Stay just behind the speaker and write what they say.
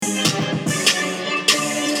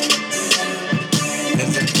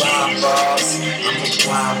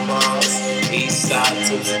Wine bars, east side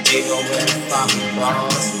to the J where the family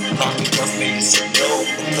bars. Call me bust me the slow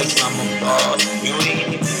because I'm a boss. You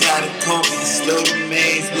ain't even gotta call me the slow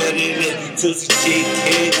maze, what it is. To the G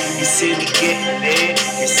kid, you see me getting it,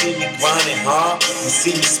 you see me grinding hard, you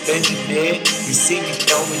see me spending it, you see me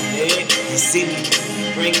throwing it, you see me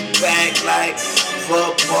bring it back like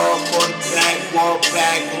football, quarterback, walk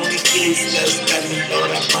back, only kids just let me know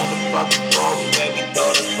that motherfucking ball, let me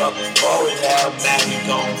throw the fucking forward, hell man, we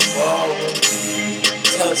going forward.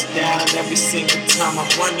 Touchdown every single time, I'm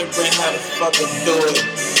wondering how the fuck I do it.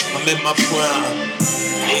 I'm in my prime.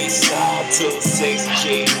 East side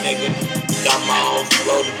 260, nigga. Got my own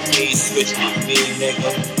flow to me, switch to me,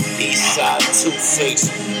 nigga. East side 260.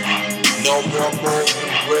 No more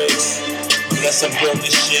moving bricks. Unless I'm building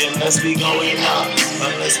shit, unless we going up,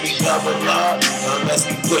 unless we double up, unless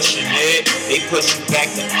we pushing it, they pushing back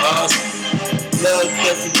to us. Love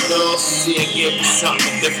different girls, see I give me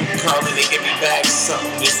something different color, they give me back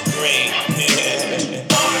something this green. Yeah.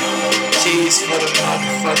 Cheese for the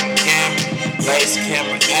motherfucking camera, lights,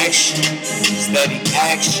 camera, action, steady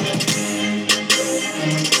action.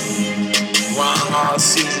 Grind hard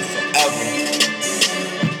season forever.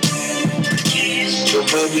 The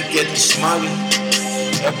way we get this money,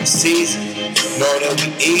 every season, know that we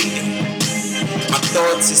eating. My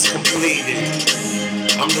thoughts is completed.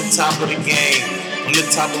 I'm the top of the game. I'm the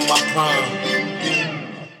top of my prime.